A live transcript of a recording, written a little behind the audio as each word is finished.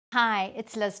Hi,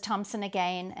 it's Liz Thompson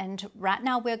again, and right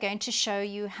now we're going to show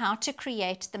you how to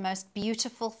create the most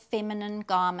beautiful feminine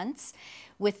garments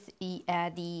with the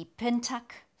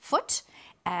Pintuck Foot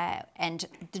and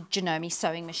the Janome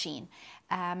sewing machine.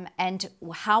 And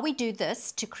how we do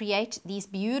this to create these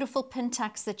beautiful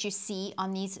pintucks that you see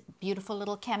on these beautiful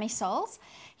little camisoles.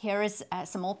 Here is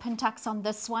some more pintucks on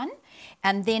this one,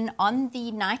 and then on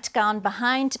the nightgown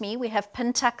behind me we have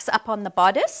pintucks up on the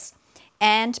bodice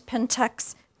and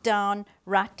pintucks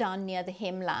right down near the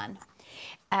hemline.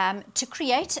 To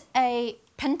create a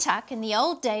pintuck in the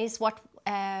old days, what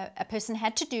a person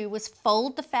had to do was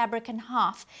fold the fabric in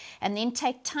half and then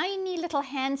take tiny little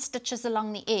hand stitches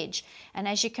along the edge. And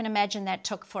as you can imagine, that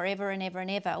took forever and ever and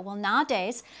ever. Well,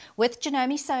 nowadays, with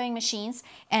Janome sewing machines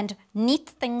and neat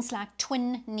things like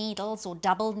twin needles or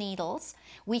double needles,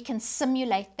 we can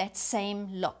simulate that same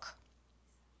look.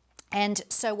 And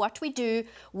so what we do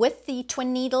with the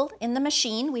twin needle in the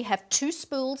machine, we have 2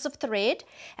 spools of thread,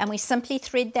 and we simply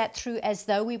thread that through as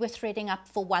though we were threading up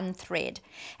for 1 thread.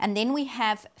 And then we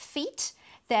have feet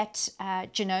that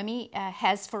Janome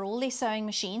has for all their sewing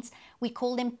machines. We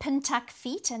call them Pintuck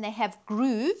feet, and they have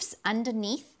grooves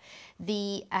underneath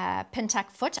the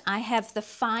Pintuck foot. I have the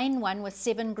fine one with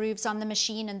 7 grooves on the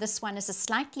machine, and this one is a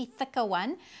slightly thicker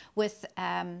one with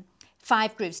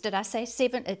 5 grooves. Did I say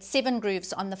 7? It's 7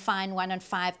 grooves on the fine one and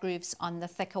 5 grooves on the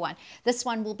thicker one. This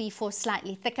one will be for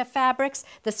slightly thicker fabrics.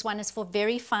 This one is for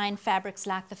very fine fabrics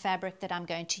like the fabric that I'm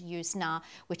going to use now,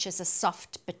 which is a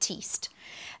soft batiste.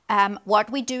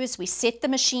 What we do is we set the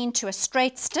machine to a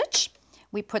straight stitch.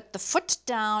 We put the foot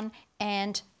down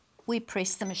and we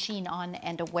press the machine on,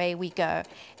 and away we go.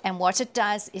 And what it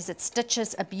does is it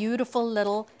stitches a beautiful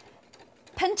little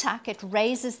pintuck. It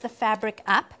raises the fabric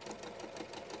up,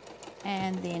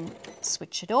 and then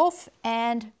switch it off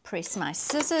and press my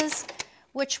scissors,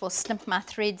 which will snip my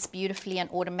threads beautifully and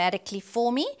automatically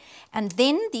for me. And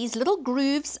then these little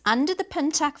grooves under the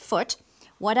Pintuck foot,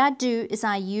 what I do is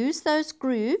I use those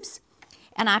grooves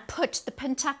and I put the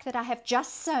pintuck that I have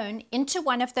just sewn into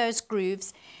one of those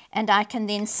grooves, and I can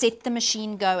then set the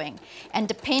machine going. And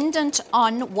dependent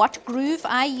on what groove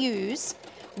I use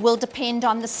will depend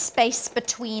on the space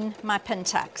between my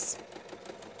pintucks.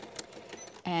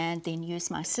 And then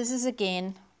use my scissors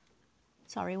again.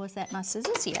 Sorry, was that my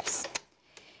scissors? Yes.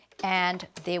 And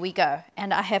there we go.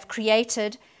 And I have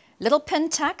created little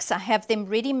pintucks. I have them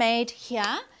ready-made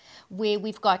here, where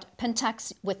we've got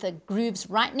pintucks with the grooves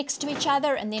right next to each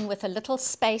other and then with a little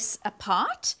space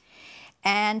apart.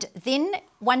 And then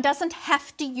one doesn't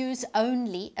have to use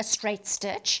only a straight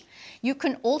stitch. You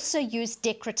can also use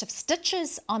decorative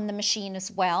stitches on the machine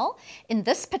as well. In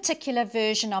this particular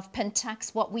version of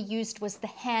Pintucks, what we used was the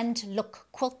hand look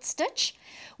quilt stitch,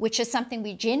 which is something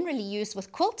we generally use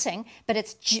with quilting, but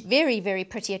it's very, very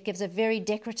pretty. It gives a very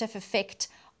decorative effect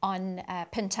on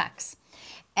Pintucks.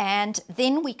 And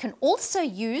then we can also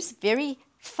use very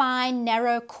fine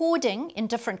narrow cording in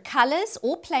different colors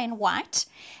or plain white,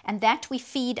 and that we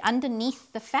feed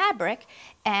underneath the fabric,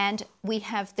 and we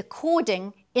have the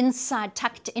cording inside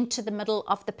tucked into the middle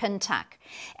of the pintuck.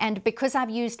 And because I've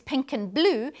used pink and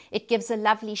blue, it gives a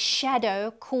lovely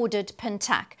shadow corded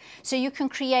pintuck. So you can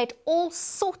create all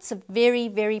sorts of very,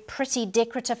 very pretty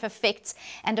decorative effects,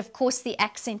 and of course the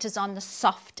accent is on the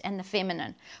soft and the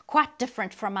feminine, quite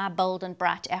different from our bold and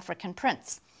bright African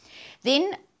prints.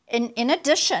 Then in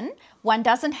addition, one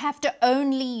doesn't have to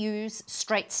only use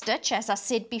straight stitch. As I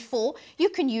said before, you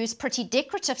can use pretty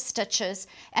decorative stitches,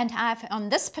 and on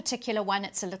this particular one,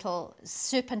 it's a little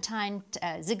serpentine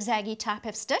zigzaggy type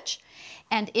of stitch,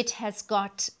 and it has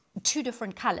got 2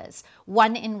 different colors,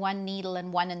 one in one needle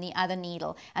and one in the other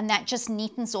needle, and that just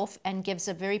neatens off and gives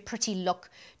a very pretty look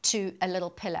to a little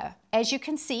pillow. As you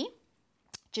can see,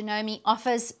 Janome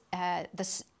offers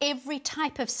every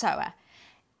type of sewer,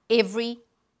 every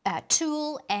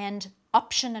tool and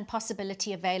option and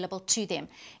possibility available to them.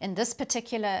 In this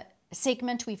particular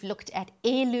segment, we've looked at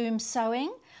heirloom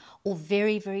sewing or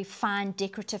very, very fine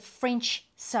decorative French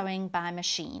sewing by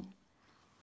machine.